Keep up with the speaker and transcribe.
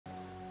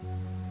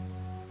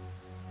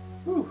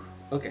Whew.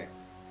 Okay.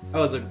 That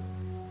was a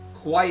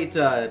quite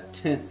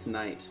tense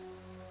night.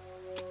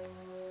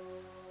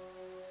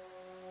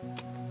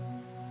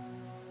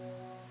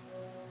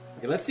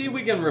 Okay, let's see if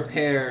we can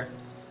repair.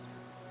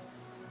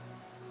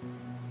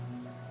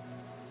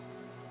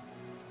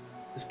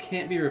 This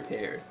can't be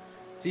repaired.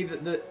 See,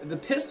 the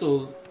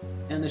pistols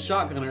and the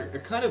shotgun are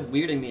kind of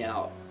weirding me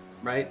out,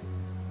 right?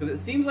 Because it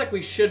seems like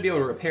we should be able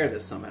to repair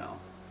this somehow,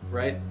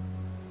 right?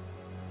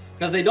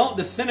 Because they don't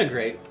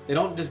disintegrate, they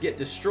don't just get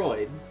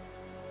destroyed.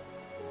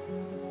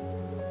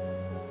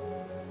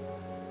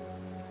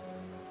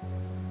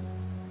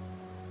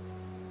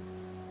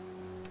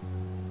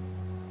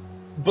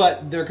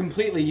 But they're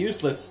completely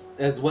useless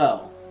as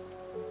well.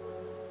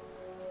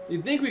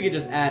 You'd think we could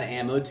just add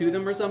ammo to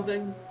them or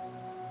something,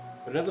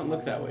 but it doesn't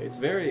look that way.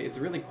 It's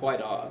really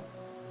quite odd.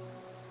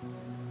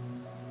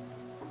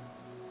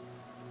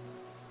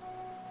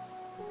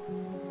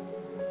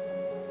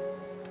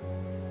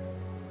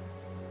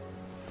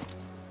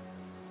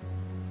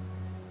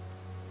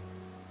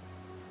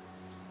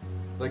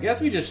 So I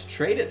guess we just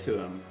trade it to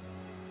him.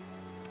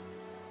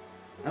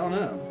 I don't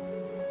know.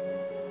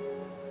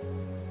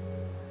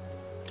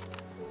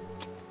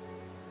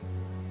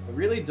 I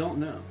really don't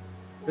know.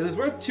 But it's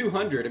worth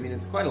 200. I mean,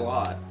 it's quite a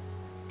lot.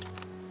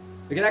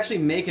 We could actually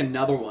make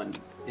another one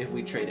if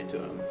we trade it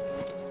to him.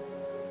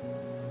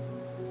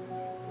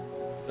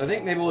 So I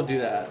think maybe we'll do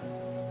that.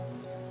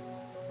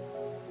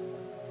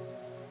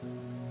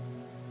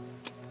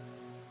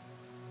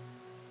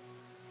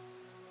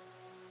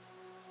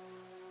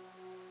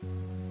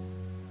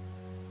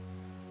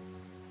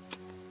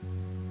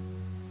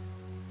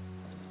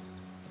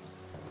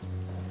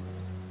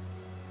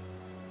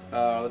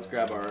 Let's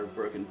grab our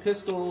broken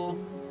pistol.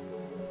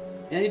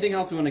 Anything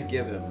else we want to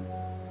give him?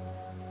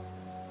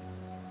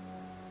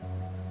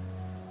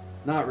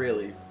 Not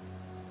really.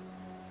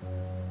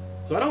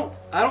 So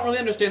I don't really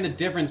understand the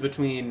difference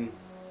between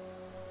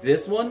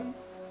this one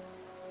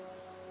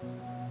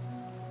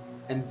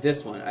and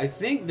this one. I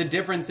think the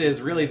difference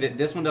is really that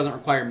this one doesn't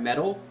require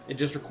metal, it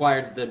just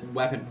requires the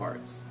weapon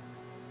parts.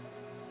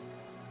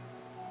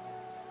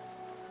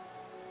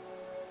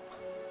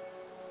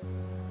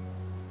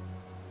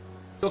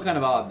 Still kind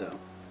of odd, though.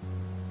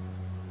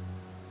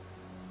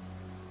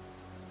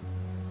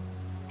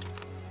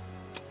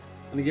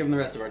 Let me give him the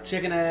rest of our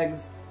chicken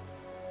eggs.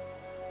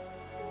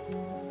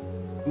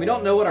 We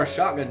don't know what our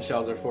shotgun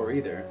shells are for,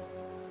 either.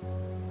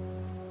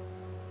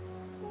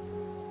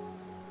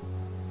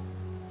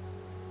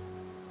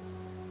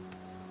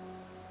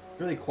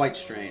 Really quite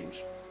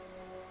strange.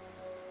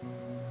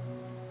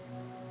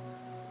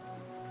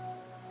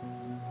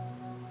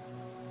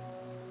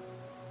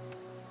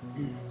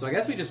 So I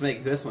guess we just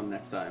make this one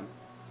next time.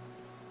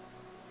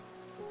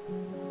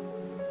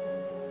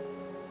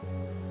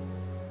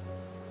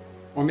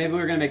 Or maybe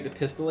we're gonna make the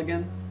pistol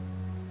again.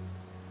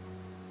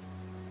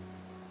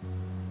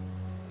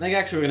 I think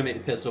actually we're gonna make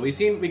the pistol.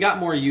 We got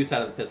more use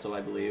out of the pistol,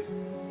 I believe.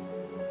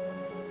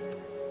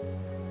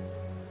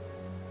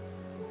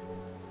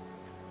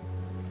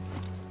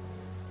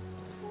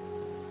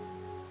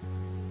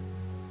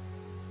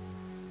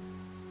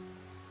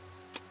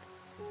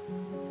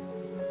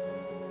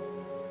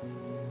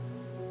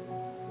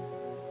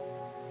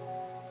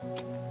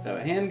 Have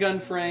a handgun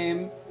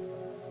frame,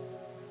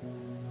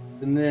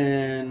 and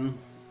then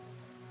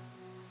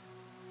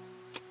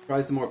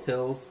probably some more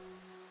pills.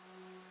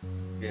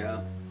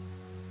 Yeah.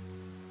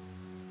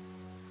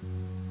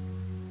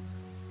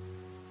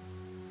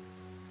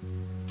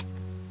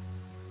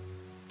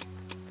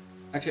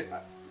 Actually,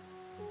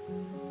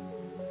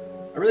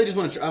 I really just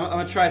want to. I'm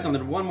gonna try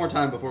something one more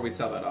time before we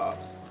sell that off.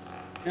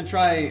 I'm gonna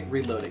try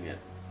reloading it.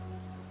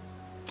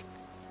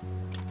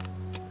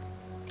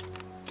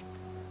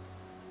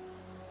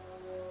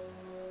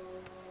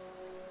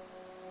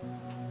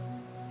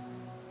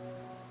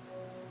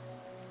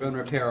 Go and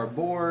repair our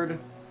board.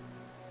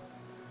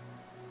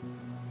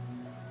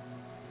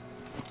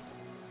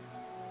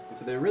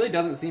 So there really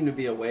doesn't seem to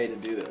be a way to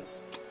do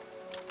this.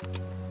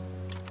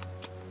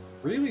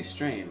 Really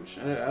strange.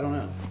 I don't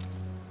know.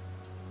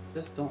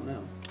 Just don't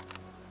know.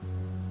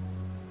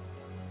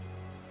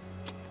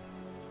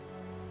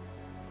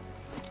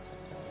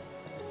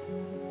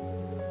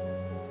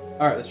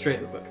 Alright, let's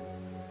trade real quick.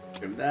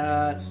 Give him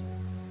that.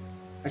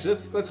 Actually,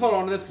 let's hold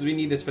on to this because we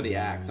need this for the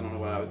axe. I don't know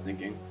what I was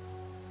thinking.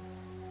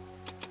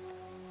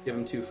 Give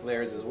him 2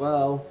 flares as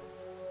well.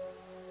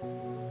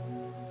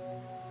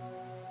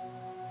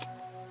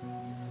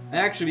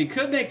 Actually, we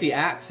could make the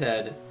axe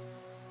head.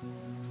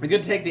 We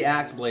could take the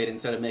axe blade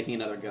instead of making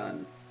another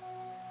gun.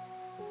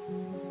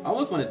 I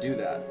almost want to do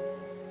that.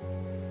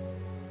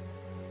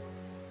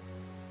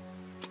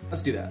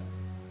 Let's do that.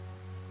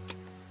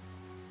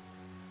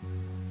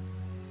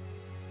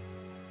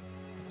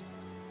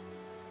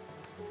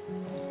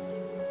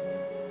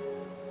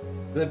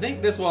 I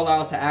think this will allow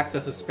us to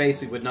access a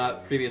space we would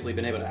not previously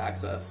been able to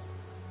access.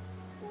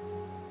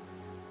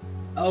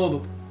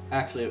 Oh,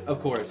 actually, of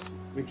course.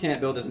 We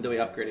can't build this until we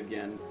upgrade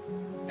again.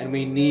 And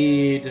we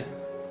need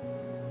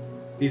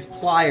these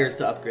pliers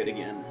to upgrade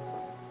again.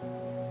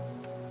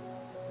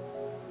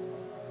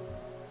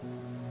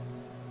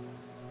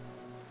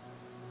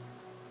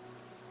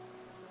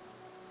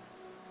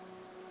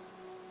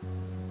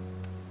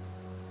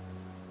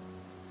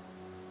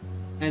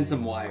 And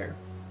some wire.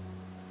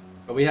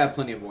 But we have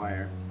plenty of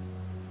wire.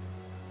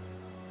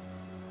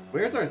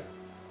 Where's our... It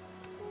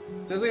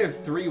says we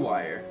have 3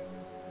 wire.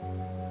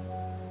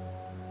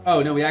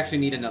 Oh, no, we actually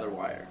need another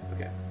wire.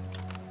 Okay.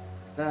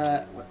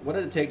 What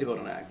does it take to build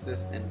an axe?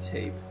 This and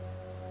tape.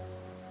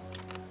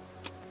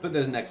 Put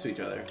those next to each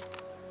other.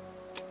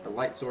 A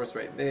light source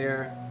right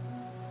there.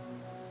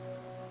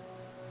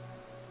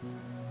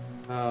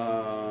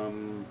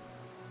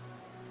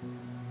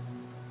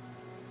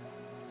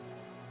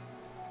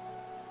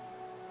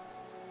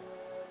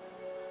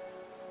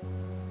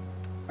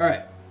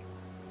 Alright.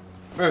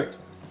 Perfect.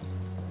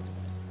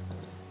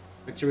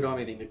 Make sure we don't have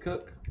anything to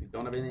cook. We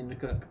don't have anything to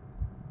cook.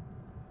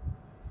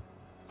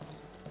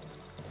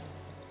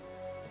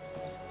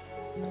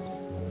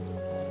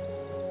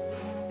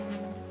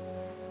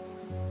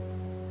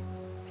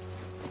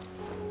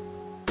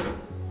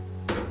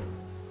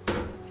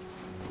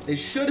 They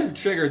should have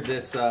triggered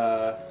this,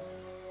 Of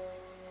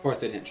course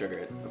they didn't trigger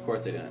it. Of course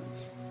they didn't.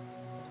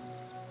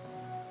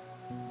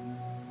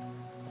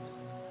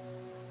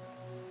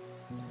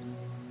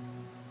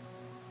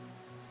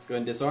 Let's go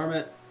ahead and disarm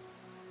it.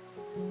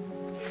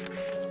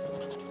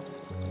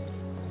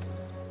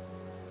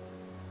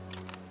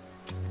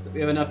 We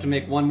have enough to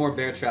make one more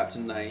bear trap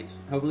tonight.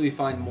 Hopefully we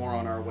find more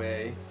on our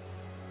way.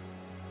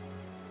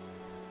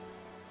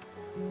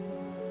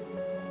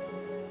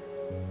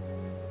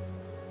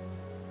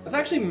 Let's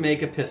actually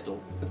make a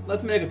pistol.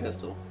 Let's make a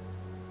pistol.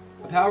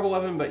 A powerful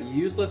weapon, but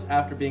useless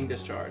after being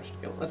discharged.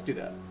 Okay, let's do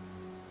that.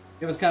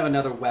 Give us kind of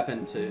another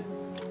weapon to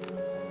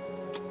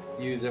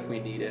use if we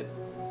need it.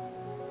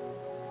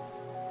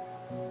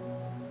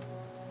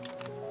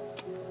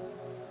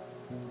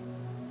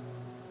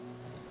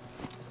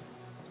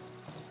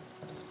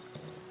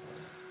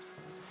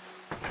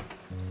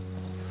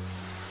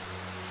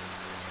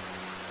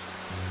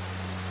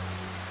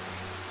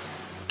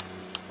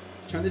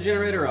 Turn the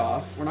generator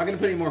off. We're not going to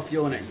put any more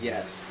fuel in it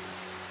yet.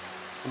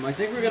 I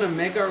think we're going to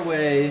make our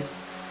way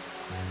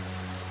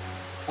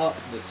up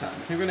this time. I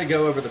think we're going to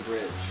go over the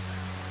bridge.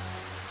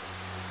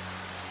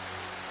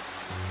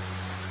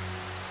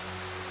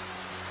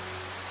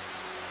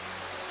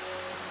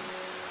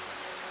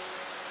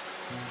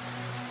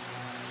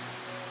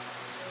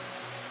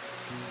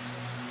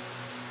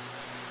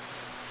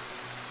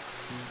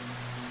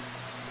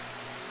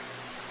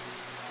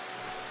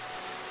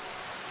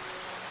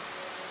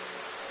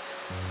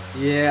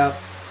 Yeah.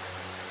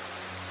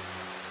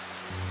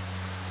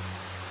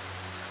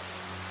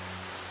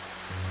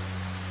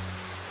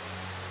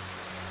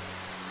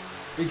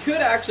 We could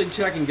actually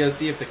check and go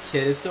see if the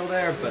kid is still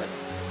there, but I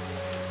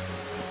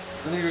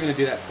don't think we're going to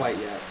do that quite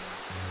yet.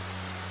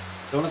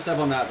 Don't want to step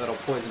on that, that'll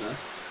poison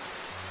us.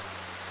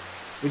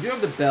 We do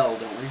have the bell,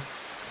 don't we?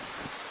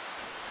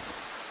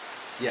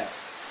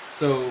 Yes.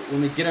 So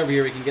when we get over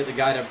here, we can get the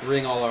guy to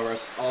bring all of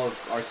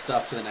our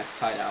stuff to the next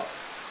hideout.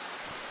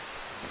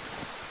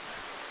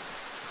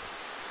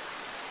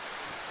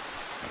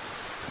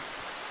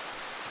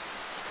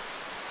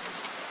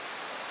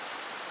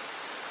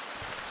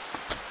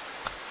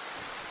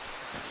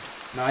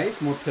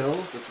 Nice, more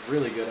pills. That's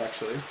really good,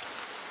 actually.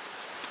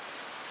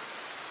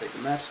 Take the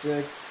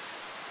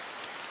matchsticks.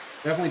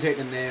 Definitely take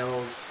the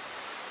nails.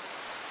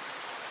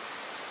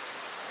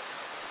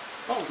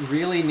 Don't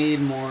really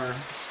need more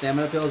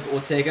stamina pills, but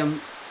we'll take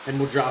them, and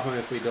we'll drop them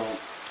if we don't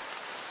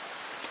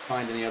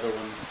find any other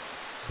ones.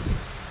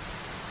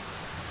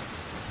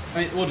 I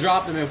mean, we'll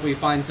drop them if we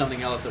find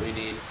something else that we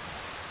need.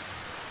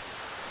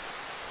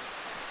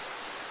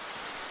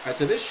 Alright,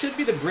 so this should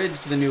be the bridge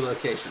to the new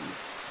location.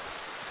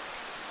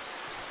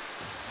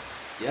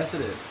 Yes,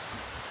 it is.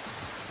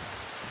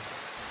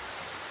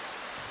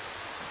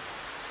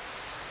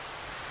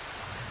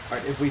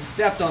 Alright, if we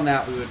stepped on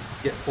that, we would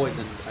get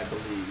poisoned, I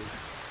believe.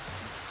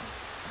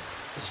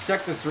 Let's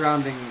check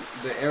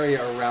the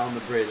area around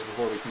the bridge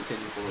before we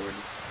continue forward.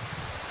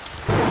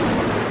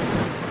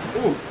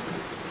 Ooh!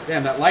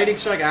 Damn, that lightning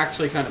strike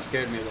actually kind of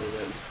scared me a little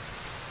bit.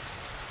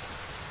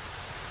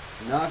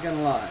 Not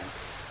gonna lie.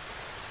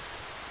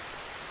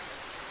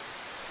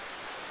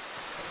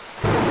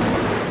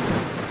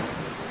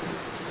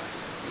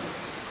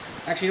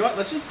 Actually, you know what?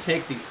 Let's just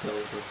take these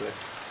pills real quick.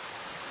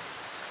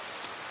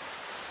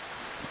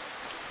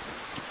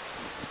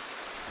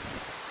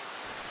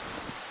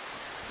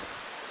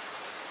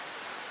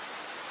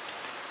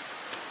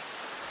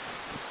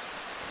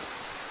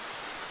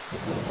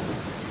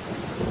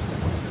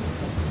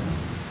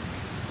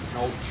 An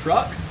old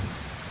truck.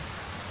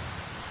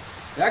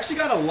 They actually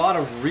got a lot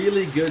of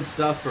really good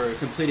stuff for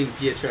completing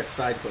Pietrek's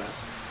side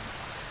quest.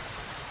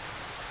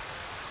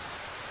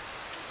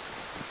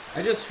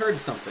 I just heard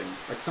something,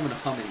 like someone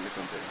humming or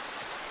something.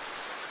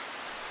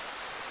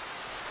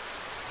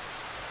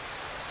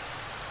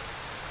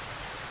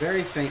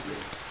 Very faintly.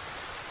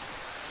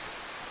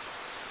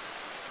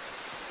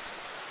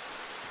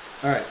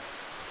 Alright.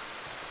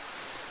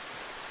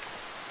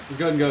 Let's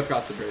go ahead and go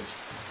across the bridge.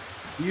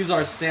 Use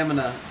our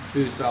stamina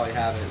boost while we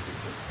have it.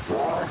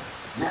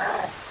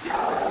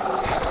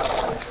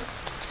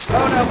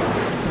 Oh no!